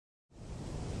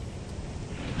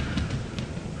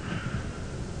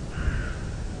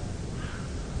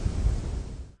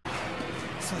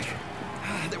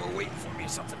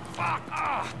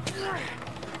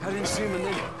didn't see them,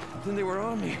 and then they were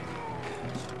on me.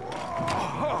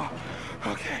 Oh,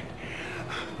 okay.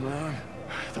 Mom,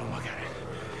 don't look at it.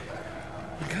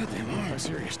 Goddamn, I'm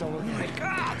serious. Don't look at it.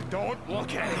 God, don't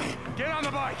look at it. Get on the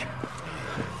bike.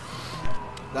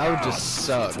 That would just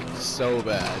suck so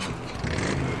bad.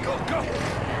 Go, go.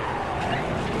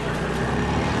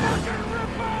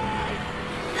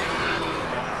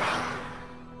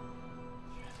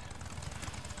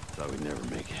 Thought we'd never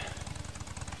make it.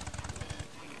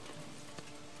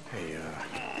 Hey,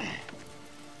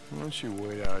 why don't you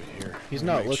wait out here? He's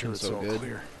not Make looking sure it's so all good.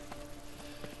 Clear.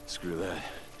 Screw that.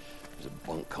 There's a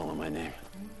bunk calling my name.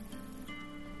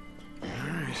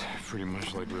 Alright, pretty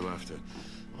much like we left it.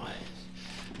 What?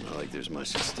 Not like there's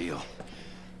much to steal.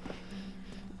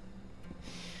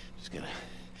 Just gonna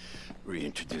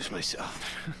reintroduce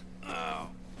myself. Oh.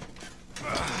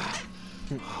 Oh,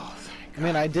 thank God. I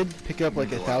mean, I did pick up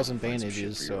like 1,000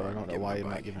 bandages, so I don't know why I'm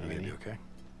not giving him any. Okay?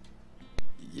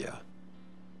 Yeah.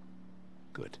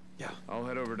 Good. Yeah. I'll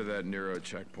head over to that Nero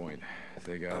checkpoint.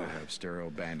 They gotta have sterile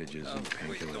bandages and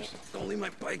painkillers. Don't leave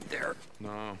my bike there.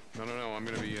 No. I'm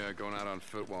gonna be going out on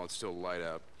foot while it's still light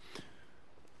out.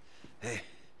 Hey,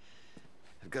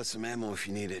 I've got some ammo if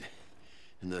you need it.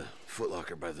 In the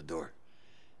footlocker by the door.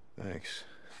 Thanks.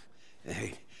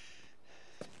 Hey,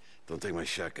 don't take my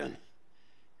shotgun.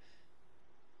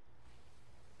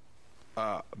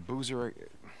 Boozer...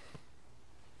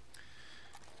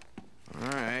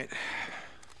 Alright.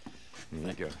 Here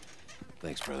you go.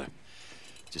 Thanks, brother.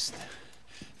 Just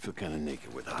feel kind of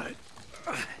naked without it.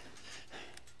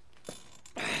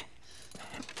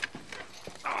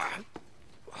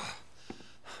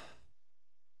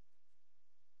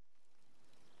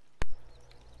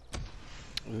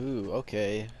 Ooh,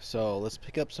 okay. So let's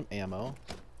pick up some ammo.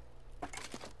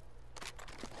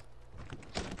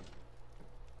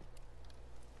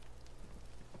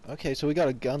 Okay, so we got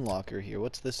a gun locker here.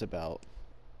 What's this about?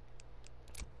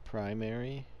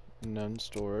 Primary, none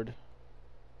stored.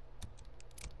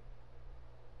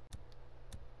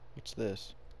 What's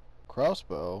this?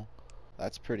 Crossbow?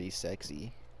 That's pretty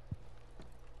sexy.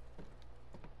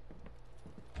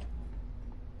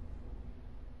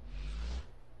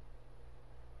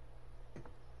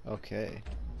 Okay.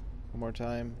 One more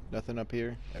time. Nothing up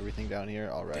here. Everything down here.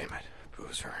 Alright. Damn it,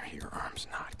 Boozer. Your arm's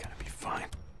not gonna be fine.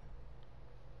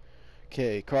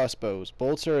 Okay, crossbows.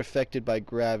 Bolts are affected by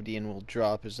gravity and will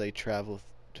drop as they travel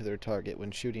to their target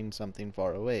when shooting something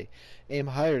far away. Aim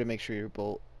higher to make sure your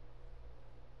bolt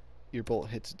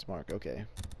hits its mark. Okay.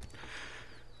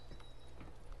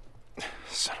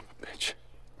 Son of a bitch.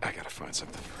 I gotta find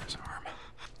something for his arm.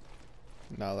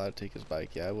 Not allowed to take his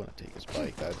bike. Yeah, I wouldn't take his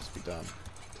bike. That'd just be dumb.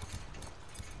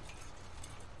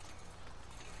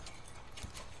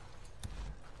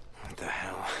 What the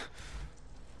hell?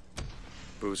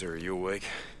 Boozer, are you awake?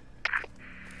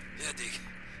 Yeah, Deke.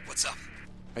 What's up?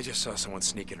 I just saw someone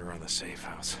sneaking around the safe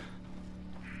house.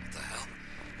 What the hell?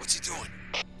 What's he doing?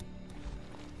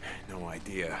 No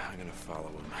idea. I'm gonna follow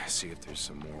him, see if there's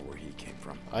some more where he came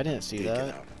from. I didn't see Take it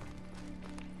that. out.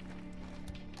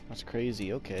 That's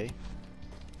crazy. Okay.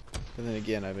 And then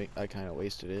again, I kind of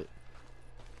wasted it.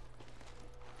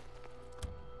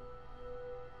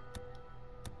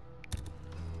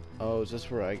 Oh, is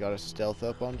this where I gotta stealth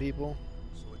up on people?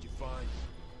 So what'd you find?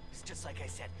 It's just like I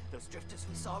said. Those drifters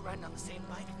we saw riding on the same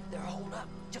bike, they're holed up,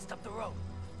 just up the road.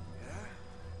 Yeah?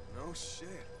 No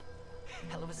shit.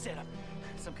 Hell of a setup.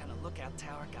 Some kind of lookout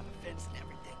tower, got a fence and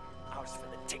everything. Ours for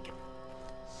the ticket.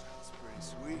 Sounds pretty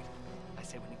sweet. I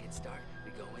say when it gets dark,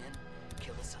 we go in,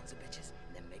 kill the sons of bitches,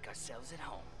 and then make ourselves at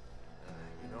home.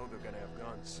 You know they're gonna have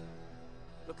guns.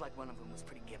 Looked like one of them was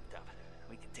pretty gimped up.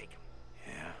 We can take him.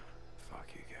 Yeah. Fuck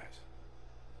you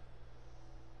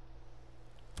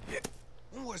guys.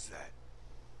 Who was that?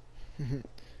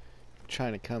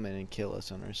 Trying to come in and kill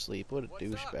us on our sleep. What a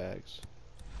douchebags.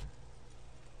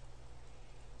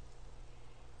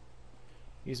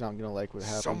 He's not gonna like what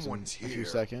happens Someone's in a few here.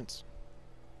 seconds.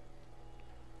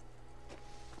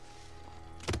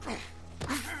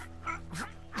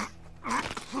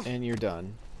 And you're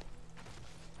done.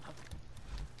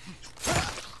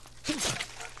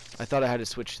 I thought I had to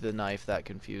switch to the knife. That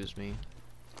confused me.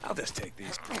 I'll just take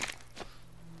these.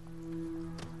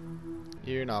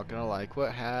 You're not gonna like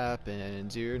what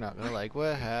happens. You're not gonna like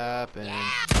what happens.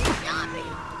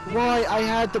 Why? I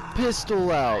had the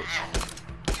pistol out.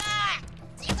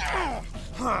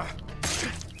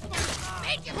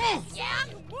 Make your best, yeah?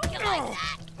 You like that?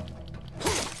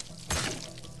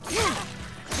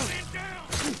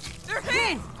 They're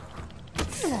hit!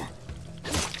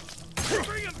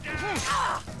 Bring him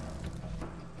down!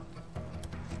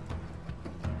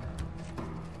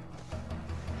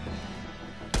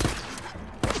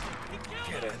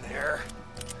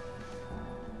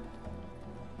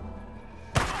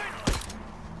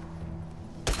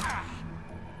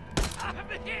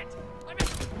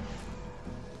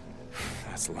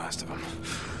 rest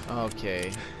of them.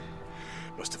 Okay.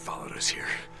 Must have followed us here.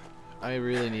 I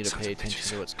really need to Sons pay of attention bitches.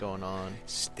 to what's going on.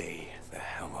 Stay the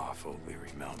hell off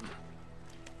O'Leary Mountain.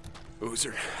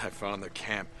 Boozer, I found their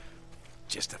camp.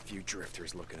 Just a few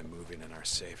drifters looking to move in our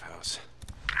safe house.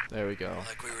 There we go.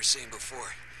 Like we were saying before,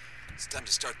 it's time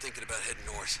to start thinking about heading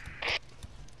north.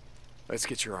 Let's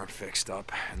get your arm fixed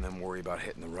up and then worry about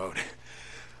hitting the road.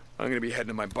 I'm gonna be heading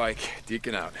to my bike.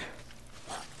 Deacon out.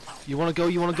 You wanna go?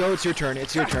 You wanna go? It's your turn.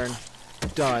 It's your turn.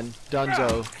 Done.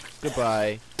 Dunzo.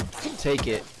 Goodbye. Take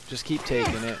it. Just keep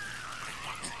taking it.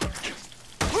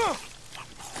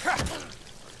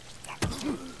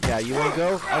 Yeah, you wanna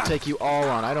go? I'll take you all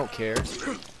on. I don't care.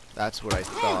 That's what I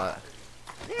thought.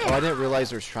 Oh, I didn't realize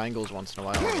there's triangles once in a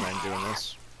while when I'm doing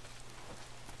this.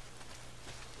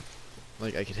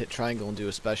 Like, I could hit triangle and do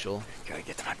a special. Gotta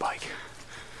get to my bike.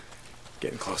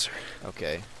 Getting closer.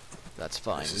 Okay. That's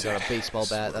fine. This We is got it. a baseball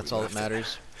This is bat. where That's we all that left it.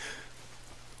 matters.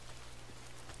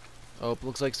 Oh, it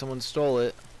looks like someone stole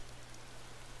it.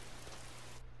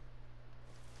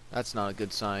 That's not a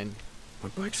good sign. My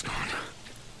bike's gone.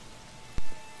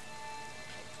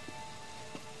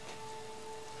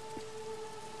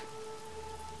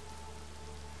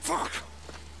 Fuck!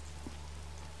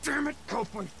 Damn it,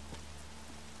 Copeland!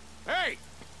 Hey!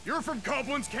 You're from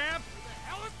Copeland's camp? Where the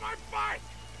hell is my bike?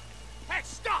 Hey,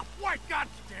 stop! White, god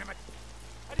damn it!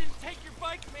 I didn't take your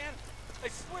bike, man. I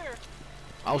swear.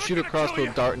 I'll shoot a gonna kill crossbow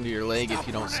you. dart into your leg if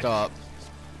you don't stop.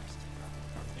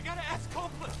 You gotta ask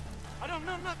Copeland. I don't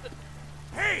know nothing.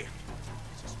 Hey!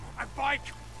 My bike!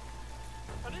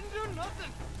 I didn't do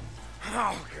nothing. Oh,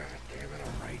 god damn it,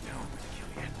 I'm right now. I'm gonna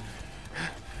kill you.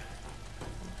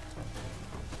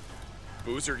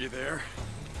 Boozer, you there?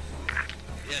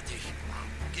 Yeah, D.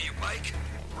 Get your bike?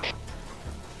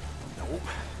 Nope.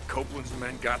 Copeland's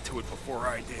men got to it before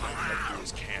I did. Head to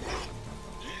his camp.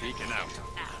 Deacon out.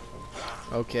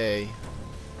 Okay.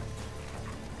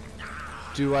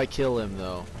 Do I kill him,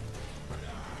 though?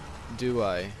 Do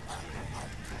I?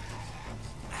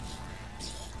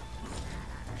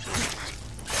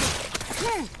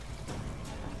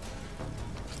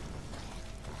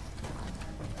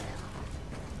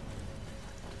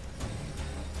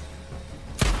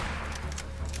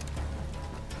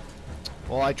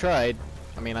 Well, I tried.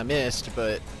 I mean, I missed,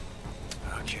 but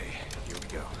Okay, here we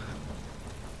go.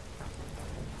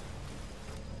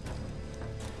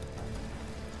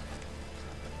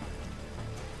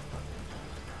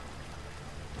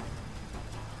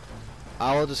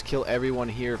 I'll just kill everyone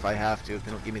here if I have to, if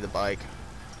they don't give me the bike.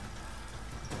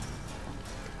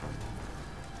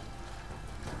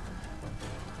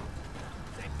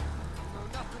 Know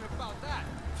nothing about that.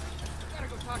 Gotta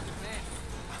go talk to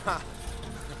man.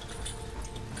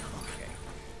 Okay.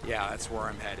 Yeah, that's where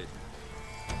I'm headed.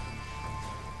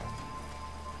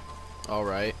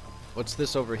 Alright. What's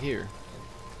this over here?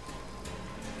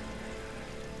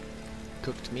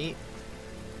 Cooked meat?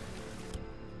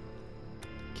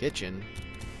 Kitchen?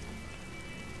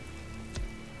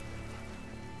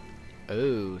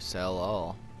 Oh, sell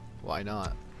all. Why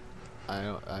not?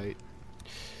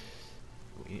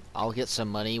 I'll get some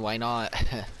money, why not?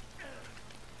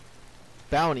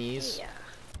 Bounties. Yeah.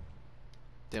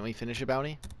 Didn't we finish a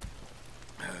bounty?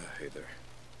 Hey there.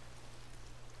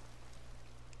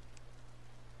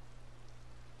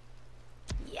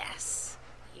 Yes.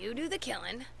 You do the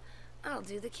killing. I'll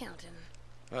do the counting.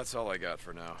 That's all I got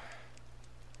for now.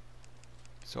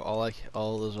 So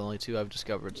all those only two I've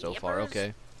discovered so far, Yippers.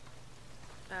 okay.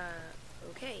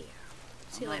 Okay.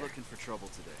 See I'm you not later. looking for trouble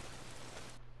today.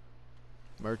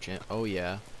 Merchant, oh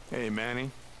yeah. Hey,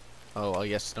 Manny. Oh, I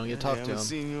guess don't get to talk to haven't him.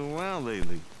 seen you around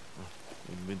lately.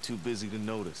 You've been too busy to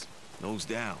notice. Nose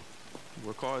down. You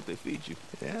work hard, they feed you.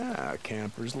 Yeah,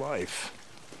 camper's life.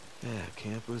 Yeah,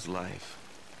 camper's life.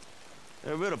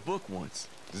 I read a book once.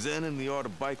 Zen and the Art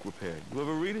of Bike Repair. You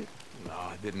ever read it? No,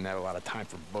 I didn't have a lot of time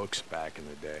for books back in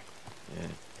the day. Yeah.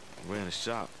 Ran a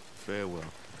shop, Farewell.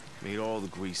 Made all the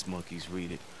grease monkeys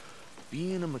read it.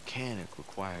 Being a mechanic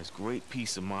requires great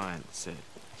peace of mind, it said.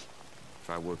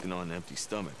 Try working on an empty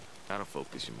stomach. That'll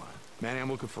focus your mind. Manny, I'm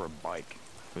looking for a bike.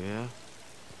 Yeah?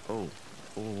 Oh.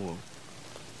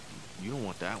 You don't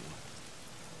want that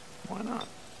one. Why not?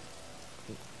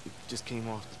 It just came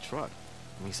off the truck.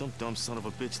 I mean, some dumb son of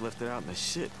a bitch left it out in the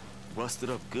shit. Rusted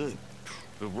up good.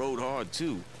 It rode hard,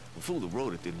 too. The fool that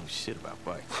rode it didn't know shit about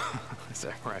bikes. Is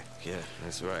that right? Yeah,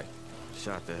 that's right.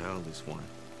 Shot the hell this one.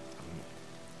 I mean,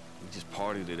 we just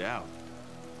partied it out.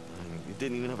 I mean, it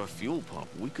didn't even have a fuel pump.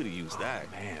 We could have used that.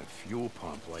 Oh, man, fuel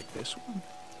pump like this one?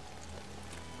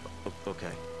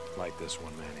 Okay. Like this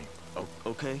one, Manny.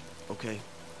 Okay.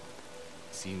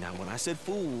 See, now when I said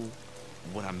fool,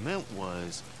 what I meant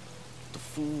was the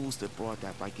fools that brought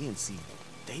that bike in, see,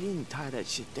 they didn't tie that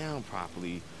shit down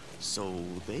properly, so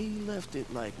they left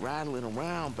it like rattling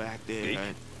around back there.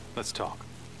 Deke, let's talk.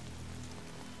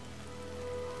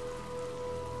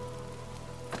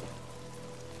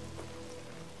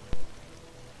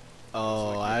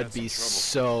 Oh, I'd be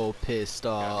so pissed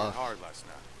off. Hard last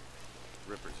night.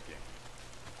 Ripper's game.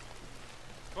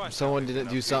 If someone didn't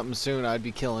do something soon, I'd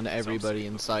be killing everybody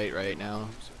in sight right now.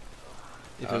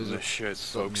 If it was the shit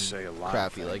folks say a lot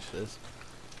crappy of like this.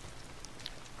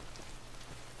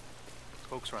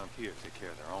 Folks around here take care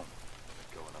of their own.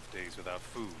 Go enough days without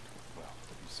food. Well,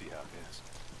 you see how it is.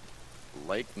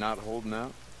 Lake not holding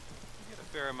out? You get a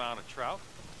fair amount of trout.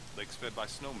 Lake's fed by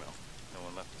snowmelt. No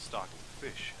one left to stock it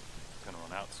with fish. It's gonna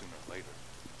run out sooner or later.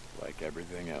 Like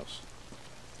everything else.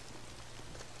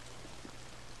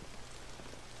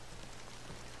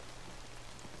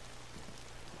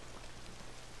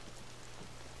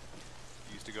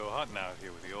 Used to go hunting out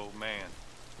here with the old man.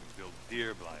 We'd build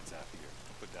deer blinds out here.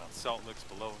 Put down salt licks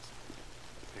below us.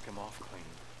 Pick 'em off clean.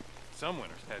 Some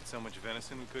winters had so much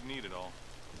venison we couldn't eat it all.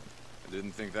 I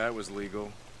didn't think that was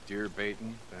legal. Deer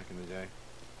baiting back in the day.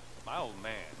 My old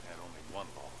man had only one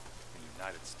law. The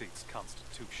United States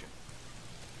Constitution.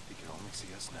 He can only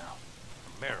see us now.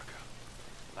 America.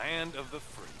 Land of the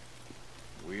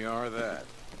free. We are that.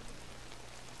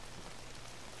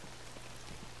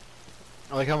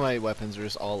 I like how my weapons are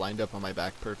just all lined up on my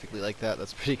back perfectly like that.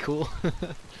 That's pretty cool.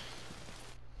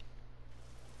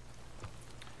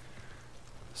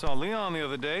 Saw Leon the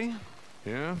other day.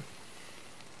 Yeah?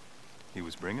 He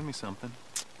was bringing me something.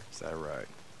 Is that right?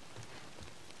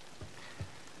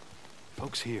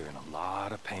 Folks here in a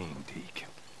lot of pain, Deke.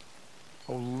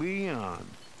 Oh, Leon.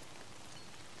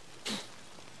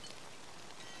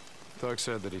 Doug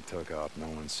said that he took off. No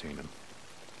one's seen him.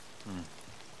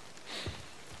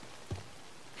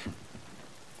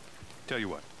 Tell you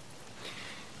what.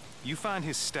 You find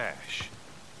his stash.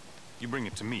 You bring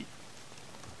it to me.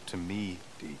 To me,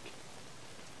 Deke.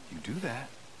 You do that,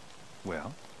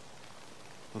 well,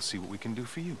 we'll see what we can do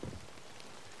for you.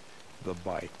 The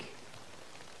bike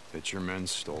that your men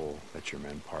stole, that your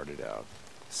men parted out.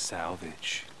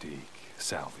 Salvage, Deke.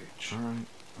 Salvage. All right.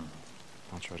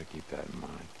 I'll try to keep that in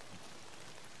mind.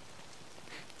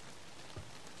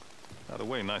 By the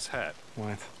way, nice hat.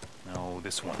 What? No,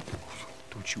 this one.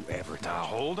 Don't you ever touch Now, it.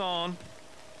 hold on.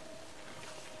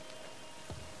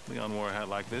 Leon wore a hat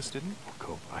like this, didn't he?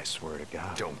 Cope, I swear to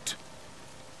God. Don't.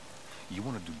 You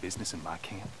want to do business in my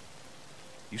camp?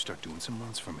 You start doing some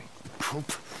runs for me.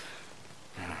 Cope.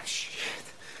 Oh, shit.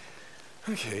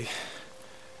 Okay.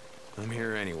 I'm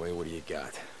here anyway. What do you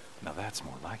got? Now that's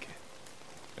more like it.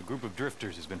 A group of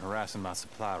drifters has been harassing my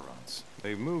supply runs.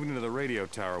 They've moved into the radio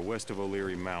tower west of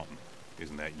O'Leary Mountain.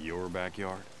 Isn't that your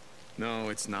backyard? No,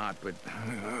 it's not, but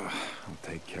I'll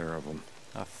take care of them.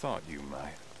 I thought you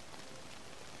might.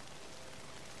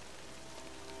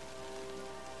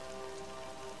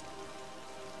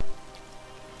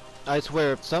 I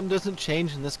swear, if something doesn't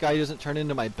change and this guy doesn't turn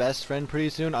into my best friend pretty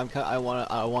soon, I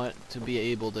want to be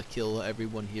able to kill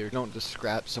everyone here. Don't just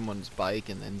scrap someone's bike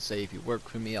and then say, if you work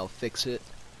for me, I'll fix it.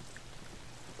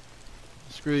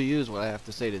 Screw you is what I have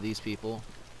to say to these people.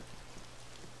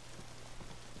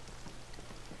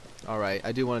 Alright,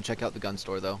 I do want to check out the gun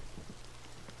store though.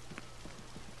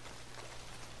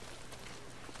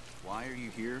 Why are you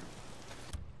here?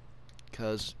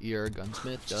 'Cause you're a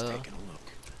gunsmith, Just duh. taking a look.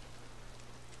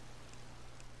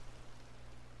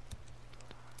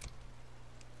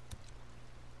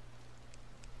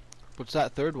 What's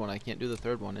that third one? I can't do the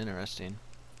third one. Interesting.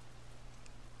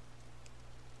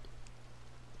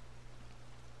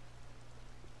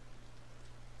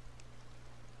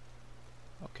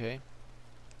 Okay.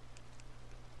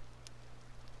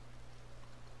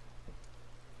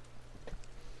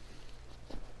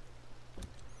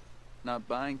 Not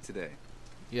buying today.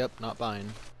 Yep, not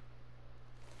buying.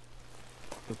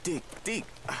 Yo, Deke,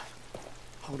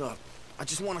 hold up. I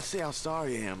just want to say how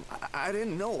sorry I am. I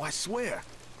didn't know, I swear.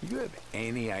 You have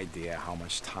any idea how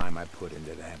much time I put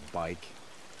into that bike?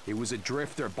 It was a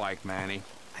drifter bike, Manny.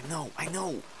 I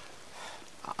know.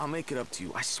 I'll make it up to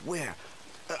you, I swear.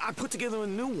 I put together a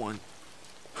new one.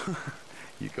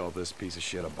 You call this piece of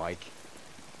shit a bike?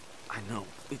 I know,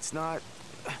 it's not...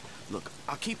 Look,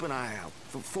 I'll keep an eye out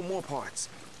for more parts.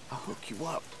 I'll hook you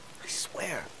up, I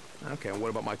swear. Okay, and what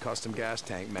about my custom gas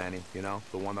tank, Manny? You know,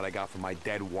 the one that I got from my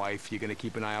dead wife. You gonna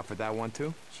keep an eye out for that one,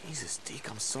 too? Jesus, Deke,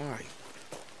 I'm sorry.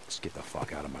 Just get the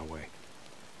fuck out of my way.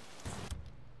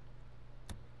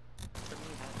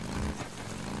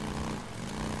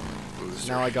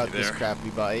 Now I got this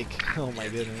crappy bike. Oh my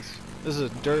goodness. This is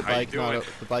a dirt bike, not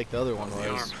the bike the other one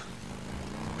was.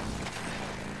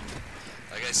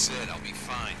 I said. I'll be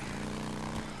fine.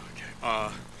 Okay.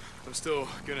 I'm still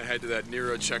gonna head to that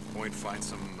Nero checkpoint, find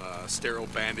some sterile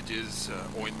bandages,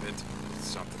 ointment,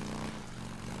 something.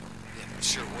 Yeah,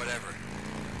 sure, whatever.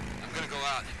 I'm gonna go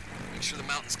out. Make sure the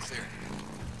mountain's clear.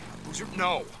 Boozer?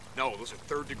 No, those are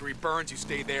third-degree burns. You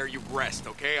stay there, you rest,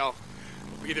 okay? I'll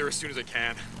be there as soon as I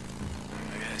can.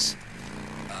 I guess.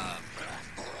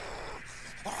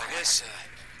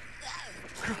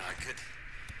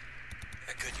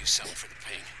 I could use something for the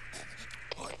pain.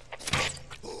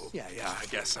 Yeah, I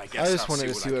guess. I just wanted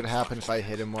to see what would happen if I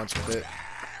hit him once with it.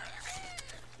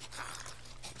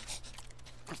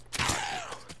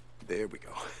 There we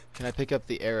go. Can I pick up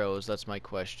the arrows? That's my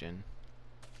question.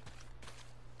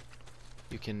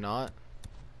 You cannot?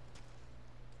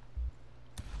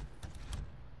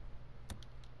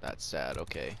 That's sad,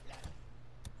 okay.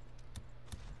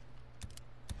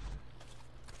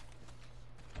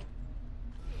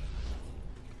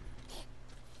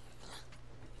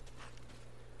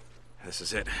 This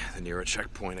is it. The Nero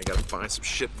checkpoint. I gotta find some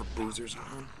shit for Boozer's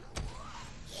on.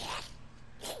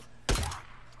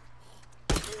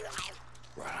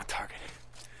 Right on target.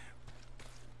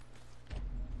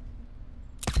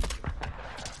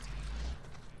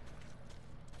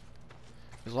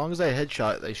 As long as I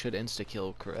headshot, they should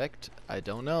insta-kill, correct? I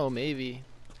don't know, maybe.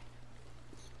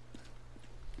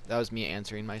 That was me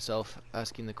answering myself,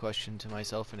 asking the question to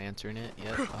myself and answering it.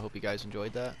 Yep, I hope you guys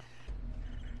enjoyed that.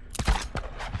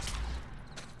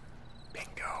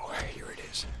 Bingo. Here it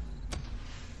is.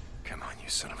 Come on, you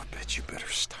son of a bitch. You better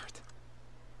start.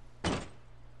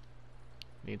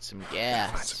 Need some Find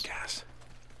gas. some gas.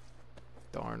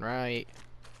 Darn right.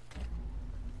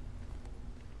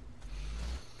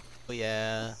 Oh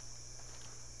yeah.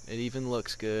 It even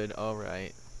looks good.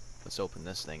 Alright. Let's open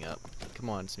this thing up. Come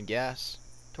on, some gas.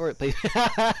 Toilet paper.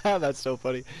 That's so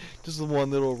funny. Just one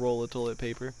little roll of toilet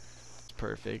paper. It's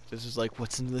perfect. This is like,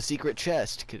 what's in the secret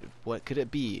chest? What could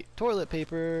it be? Toilet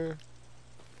paper.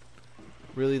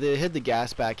 Really, they hid the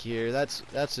gas back here. That's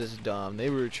just dumb. They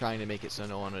were trying to make it so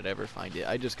no one would ever find it.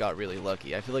 I just got really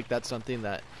lucky. I feel like that's something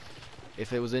that,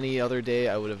 if it was any other day,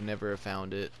 I would have never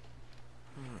found it.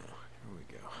 Here we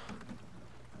go.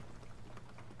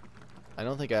 I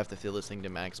don't think I have to fill this thing to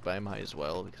max, but I might as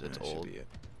well because it's old. Should be it.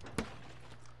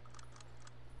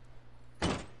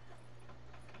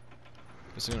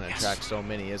 This is gonna attract so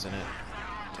many, isn't it?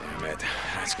 Damn it.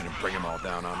 That's gonna bring them all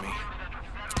down on me.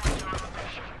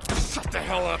 Shut the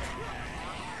hell up!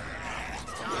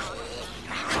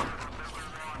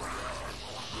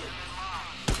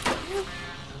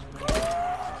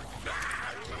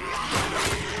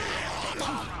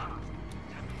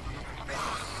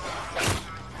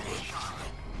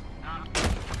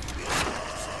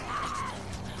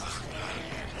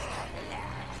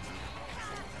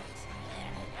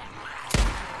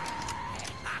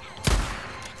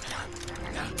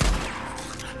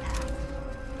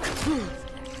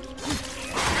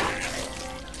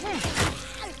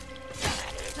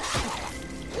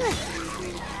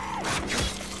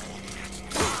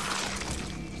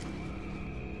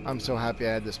 I'm so happy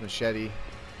I had this machete.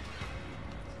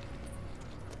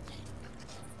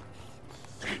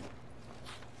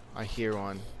 I hear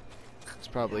one. It's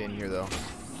probably in here though.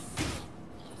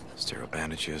 Sterile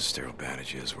bandages.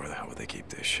 Where the hell would they keep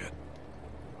this shit?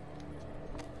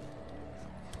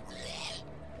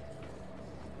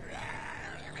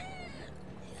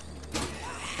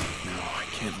 No, I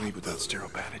can't leave without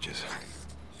sterile bandages.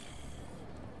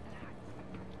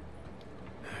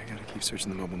 I gotta keep searching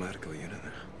the mobile medical unit.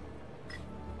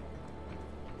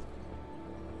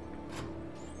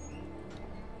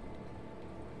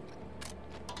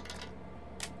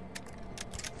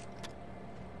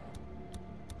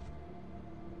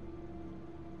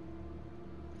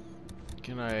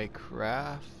 Can I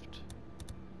craft?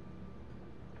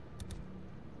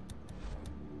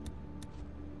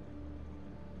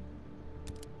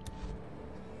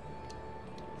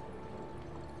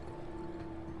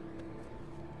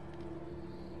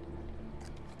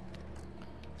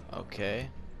 Okay.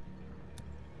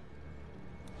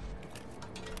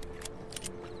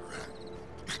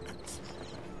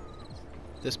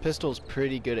 This pistol's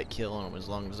pretty good at killing them as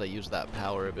long as I use that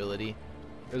power ability.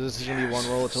 Or is this gonna be one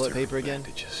roll of toilet paper again?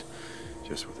 Bandages.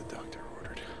 Just what the doctor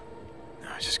ordered.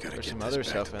 Now I just gotta There's get some this other back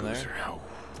stuff to in there. Boozer. Oh,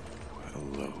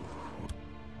 hello.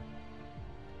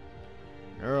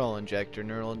 Neural injector.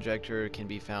 Neural injector can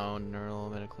be found. Neural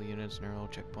medical units. Neural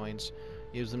checkpoints.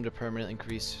 Use them to permanently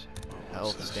increase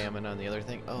health, stamina, and the other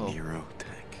thing. Oh. Nero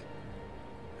tank.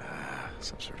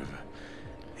 Some sort of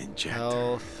a injector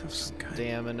Health, of some kind.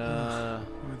 stamina.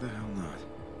 Why the hell not?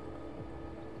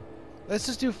 Let's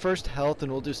just do first health,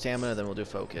 and we'll do stamina, then we'll do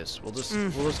focus. We'll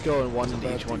just go in one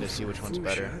into each one to see which one's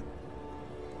better.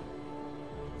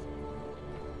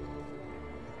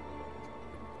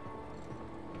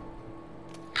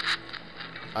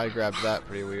 I grabbed that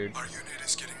pretty weird. Our unit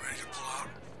is getting ready to pull out.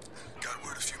 Got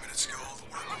word a few minutes ago.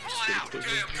 Pull out. Okay,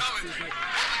 I'm coming.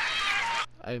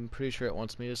 I'm pretty sure it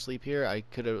wants me to sleep here. I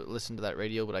could have listened to that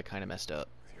radio, but I kind of messed up.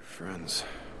 Your friends.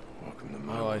 Welcome to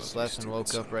my Oh, I world, you slept and stupid woke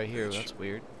son up of a right here. bitch. That's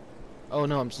weird. Oh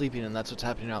no, I'm sleeping and that's what's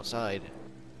happening outside.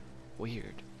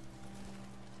 Weird.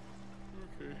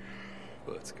 Okay.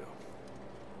 Let's go.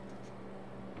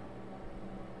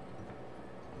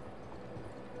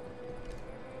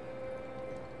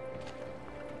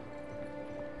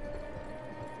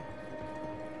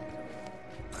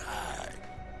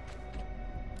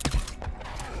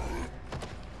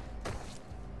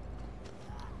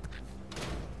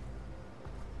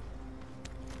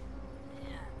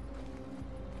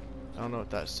 I don't know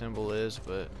what that symbol is,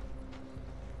 but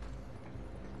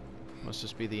must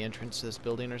just be the entrance to this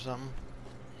building or something.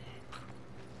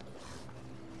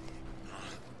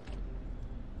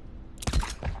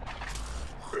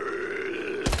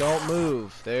 Don't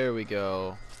move. There we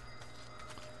go.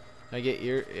 Can I get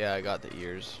ear? Yeah, I got the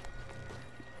ears.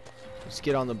 Let's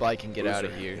get on the bike and get out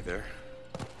of Boozer, here. you there?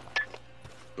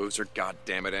 Boozer,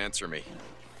 goddammit, answer me.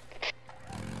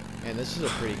 Man, this is a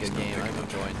pretty good game. I'm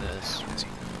enjoying this.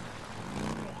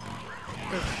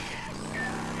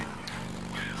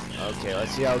 Okay,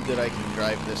 let's see how good I can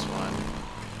drive this one.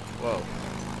 Whoa.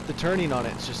 The turning on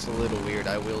it's just a little weird,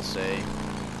 I will say.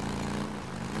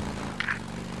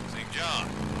 St. John,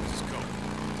 this is Cope.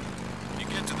 When you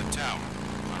get to the tower,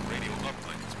 our radio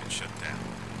uplink has been shut down.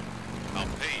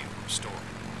 I'll pay you to restore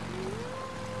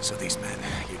it. So these men,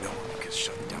 you know, because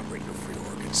shutting down Radio Free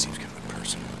Oregon seems kind of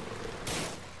personal.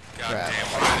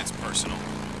 Goddamn right, it's personal.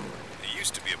 They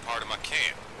used to be a part of my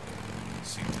camp.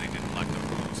 Seems they didn't like the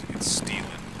rules against stealing,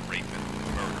 raping,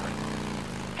 murdering.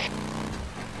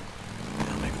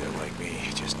 Well, maybe they're like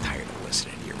me, just tired of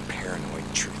listening to your paranoid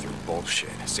truther bullshit.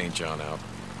 St. John out.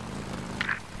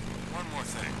 One more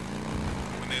thing.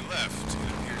 When they left, it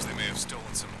appears they may have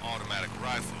stolen some automatic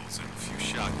rifles and a few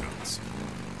shotguns.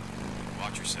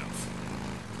 Watch yourself.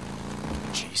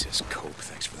 Jesus, Cope,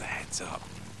 thanks for the heads up.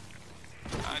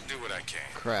 I do what I can.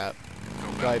 Crap. Go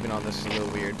back. Driving on this is a little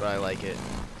weird, but I like it.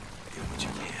 Do what you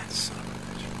can, son of a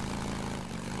bitch.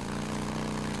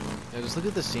 Yeah, just look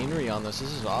at the scenery on this.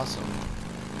 This is awesome.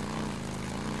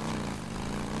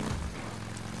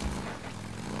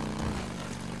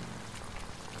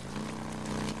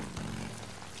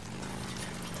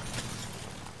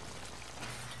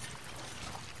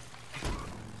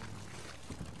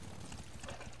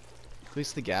 At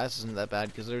least the gas isn't that bad,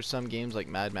 because there's some games like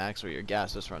Mad Max where your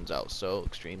gas just runs out so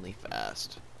extremely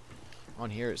fast. On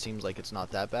here it seems like it's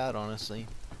not that bad, honestly.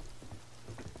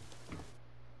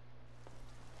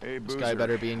 Hey, This Boozer. guy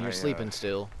better be in here I, sleeping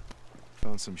still.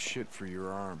 Found some shit for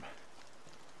your arm.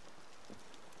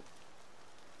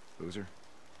 Boozer?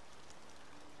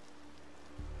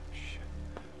 Shit.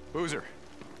 Boozer!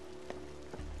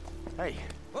 Hey!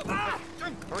 Ah!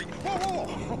 Whoa, whoa,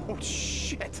 whoa! Oh,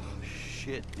 shit!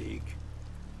 Shit, Deke.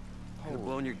 Could have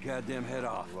blown your goddamn head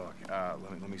off. Look,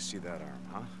 let me see that arm,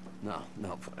 huh? No,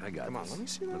 no, I got Come on, this. let me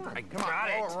see that arm. I got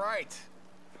it. All right.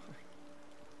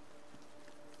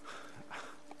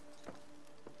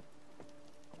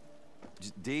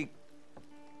 Deke.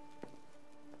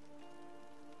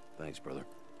 Thanks, brother.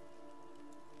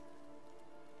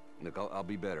 Look, I'll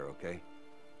be better, okay?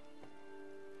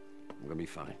 I'm gonna be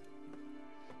fine.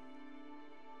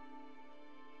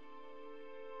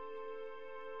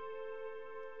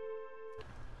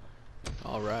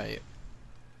 All right.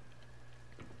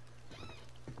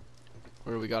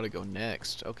 Where do we gotta go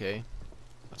next? Okay.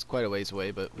 That's quite a ways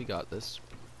away, but we got this.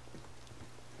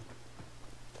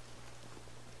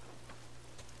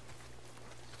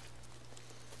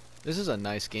 This is a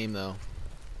nice game, though.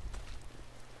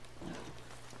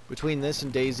 Between this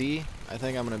and DayZ, I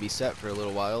think I'm gonna be set for a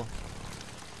little while.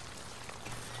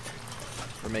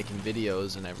 For making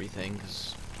videos and everything,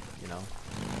 because, you know,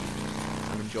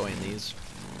 I'm enjoying these.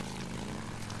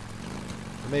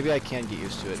 Or maybe I can get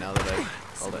used to it now that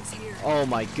I've called it. Oh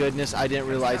my goodness, I didn't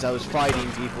realize I was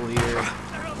fighting people here.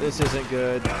 This isn't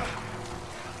good.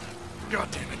 God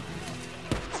damn it.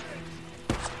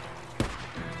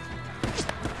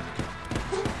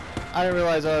 I didn't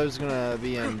realize I was gonna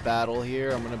be in battle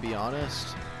here, I'm gonna be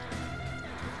honest.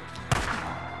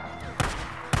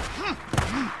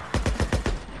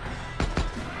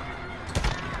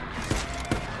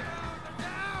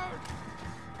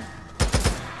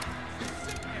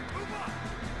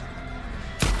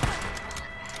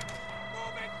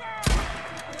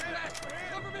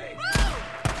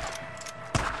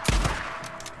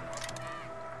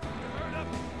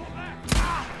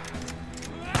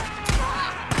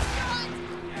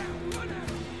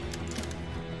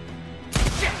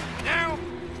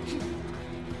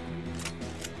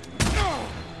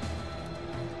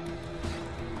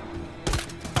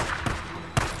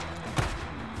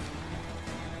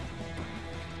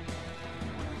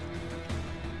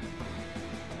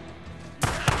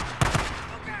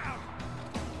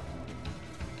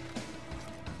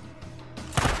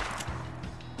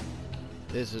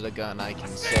 This is a gun I can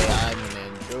say I'm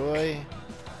gonna enjoy.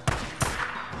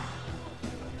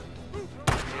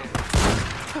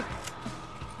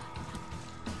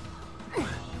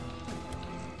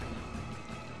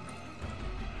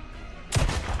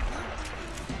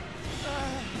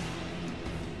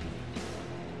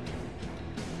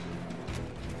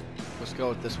 Let's go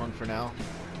with this one for now.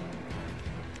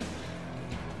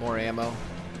 More ammo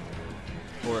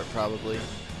for it, probably.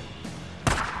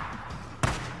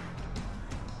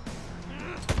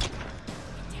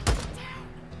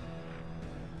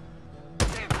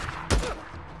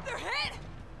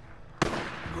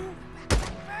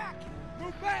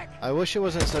 I wish it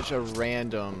wasn't such a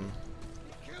random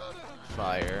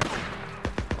fire,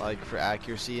 like for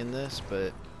accuracy in this,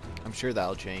 but I'm sure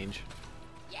that'll change.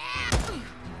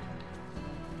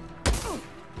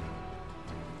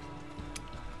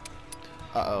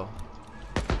 Uh-oh.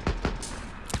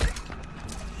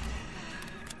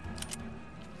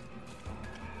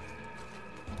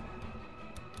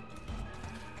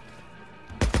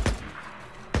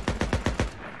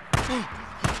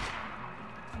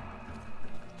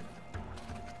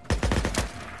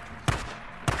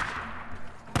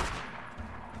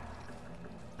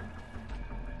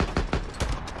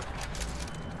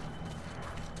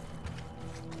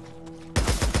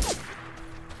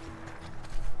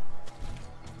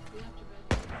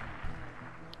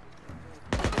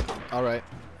 All right.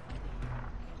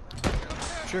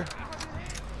 Sure.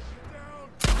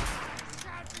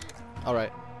 All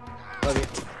right. Love you.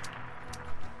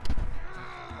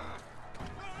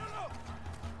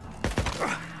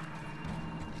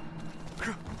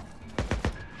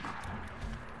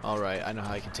 All right. I know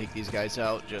how I can take these guys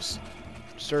out. Just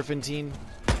serpentine.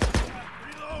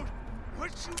 Reload!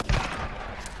 What you got?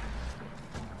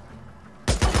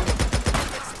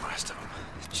 That's the last of them.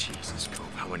 Jesus,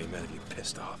 Cove, how many men have you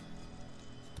pissed off?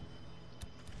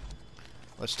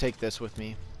 Let's take this with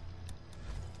me.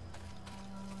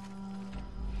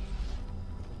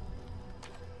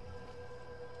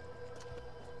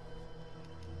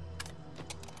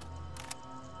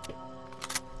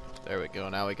 There we go.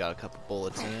 Now we got a couple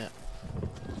bullets in it.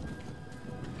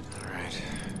 All right.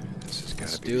 This has got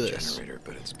Let's to be do the this. generator,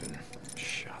 but it's been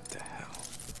shot to hell.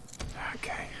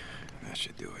 Okay, that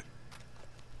should do it.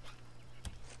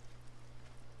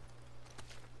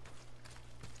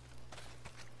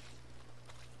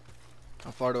 How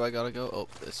far do I gotta go? Oh,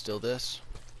 it's still this.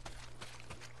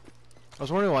 I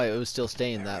was wondering why it was still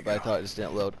staying that, but I thought it just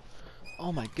didn't load.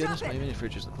 Oh my goodness, my mini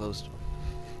fridge isn't closed.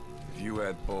 If you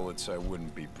had bullets, I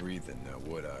wouldn't be breathing now,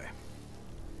 would I?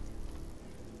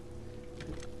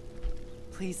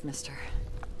 Please, mister.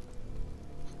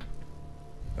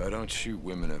 I don't shoot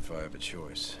women if I have a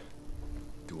choice.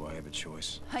 Do I have a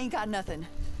choice? I ain't got nothing.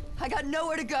 I got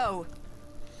nowhere to go.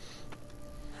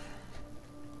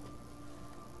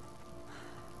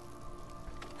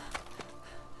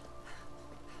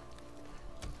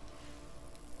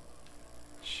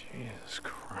 Jesus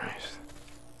Christ.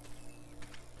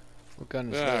 What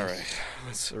gun is All this? right,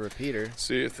 let's A repeater.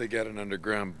 see if they got an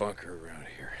underground bunker around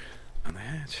here. On the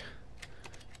hatch.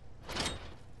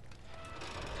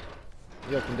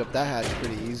 You opened up that hatch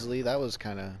pretty easily. That was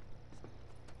kind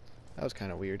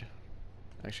of weird.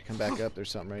 Actually, come back up. There's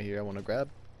something right here I want to grab.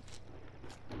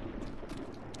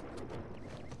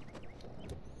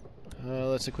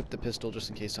 Let's equip the pistol just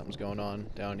in case something's going on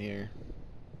down here.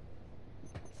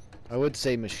 I would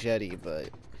say machete, but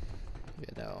you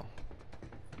know,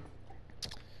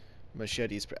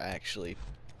 machete's actually,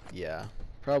 yeah,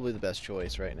 probably the best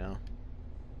choice right now.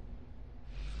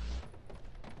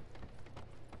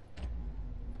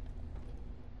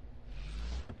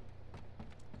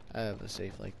 I have a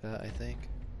safe like that, I think.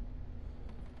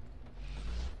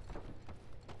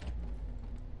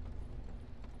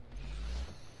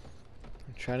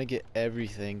 I'm trying to get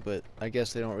everything, but I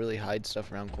guess they don't really hide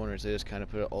stuff around corners. They just kind of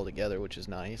put it all together, which is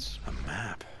nice. A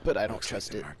map. But I don't Looks trust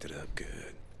like they it. marked it up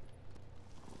good.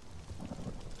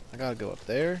 I gotta go up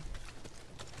there.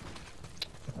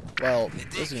 Well, Hey,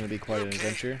 this is Dick, gonna be quite you an okay?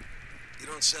 adventure. You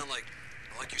don't sound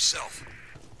like yourself.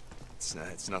 It's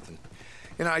nothing.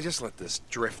 You know, I just let this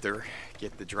drifter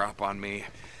get the drop on me.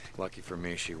 Lucky for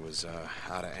me, she was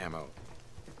out of ammo.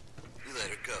 You let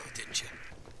her go, didn't you?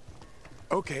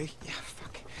 Okay, yeah,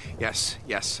 fuck.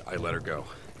 Yes, I let her go.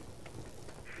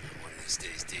 One of these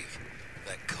days, Deke,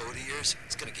 that code of yours,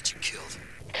 it's gonna get you killed.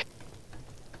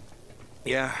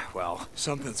 Yeah, well,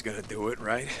 something's gonna do it,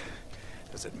 right?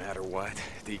 Does it matter what?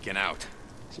 Deacon out.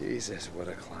 Jesus, what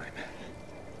a climb.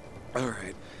 All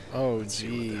right. Oh, Let's see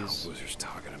what the hell jeez. Boozer's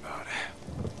talking about.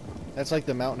 That's like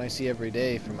the mountain I see every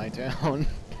day from my town.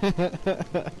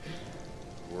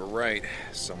 We're right.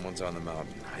 Someone's on the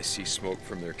mountain. I see smoke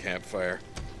from their campfire.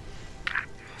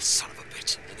 Son of a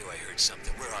bitch. I knew I heard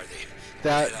something. Where are they?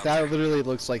 That literally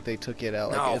looks like they took it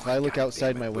out. Like, No, if I look God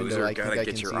outside damn it, my window, Boozer, I think gotta I get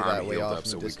can your see arm that way healed off up in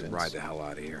so the we can distance. ride the hell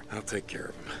out of here. I'll take care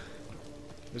of him.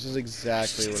 This is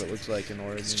exactly what it looks like in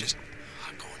Oregon.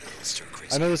 I'm going a little stir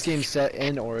crazy. I know this game's set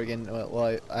in Oregon,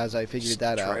 as I figured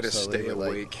that out. Try to so stay they were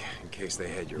awake in case they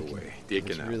head your way. It's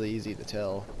Deacon out. really easy to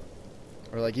tell.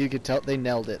 Or like you could tell, they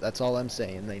nailed it. That's all I'm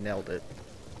saying. They nailed it.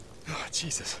 Oh,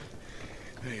 Jesus.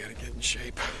 I gotta get in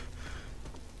shape.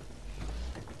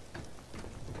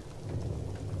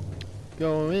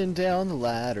 Going down the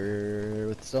ladder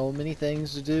with so many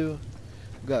things to do.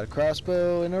 Got a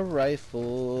crossbow and a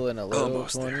rifle and a little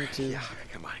Almost 22. there. Yeah,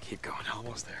 come on, keep going.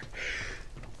 Almost there.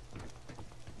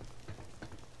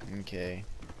 Okay.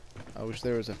 I wish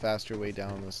there was a faster way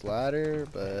down this ladder,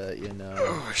 but you know.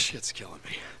 Oh, shit's killing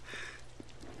me.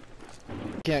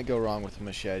 Can't go wrong with a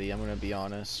machete, I'm gonna be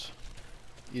honest.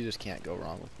 You just can't go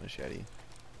wrong with a machete.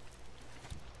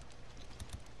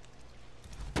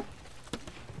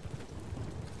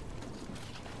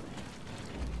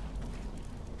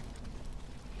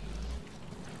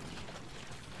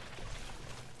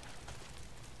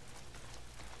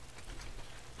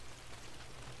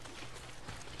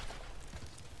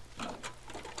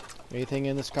 Anything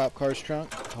in this cop car's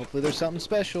trunk? Hopefully there's something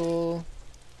special.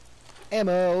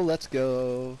 Ammo, let's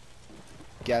go.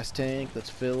 Gas tank, let's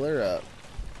fill her up.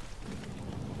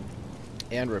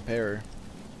 And repair her.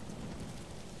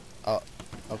 Oh,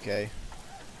 okay.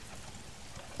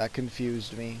 That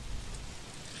confused me.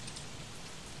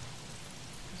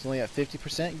 It's only at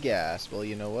 50% gas. Well,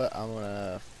 you know what? I'm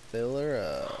gonna fill her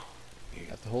up.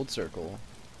 Have to hold circle.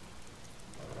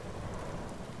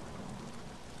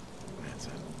 That's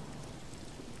it.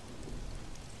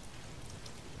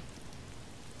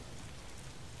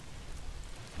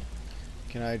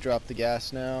 Can I drop the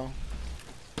gas now?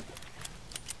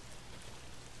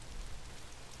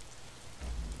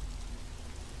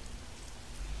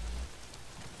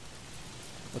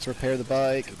 Let's repair the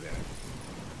bike.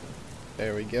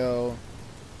 There we go.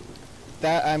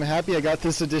 I'm happy I got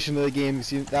this edition of the game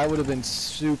because that would have been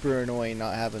super annoying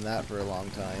not having that for a long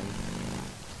time.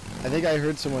 I think I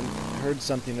heard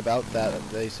something about that.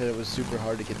 They said it was super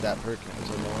hard to get that perk and it was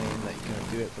annoying that you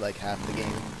couldn't do it for like half the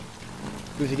game.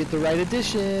 But if you get the right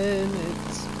edition,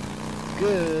 it's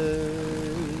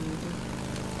good.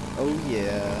 Oh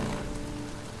yeah.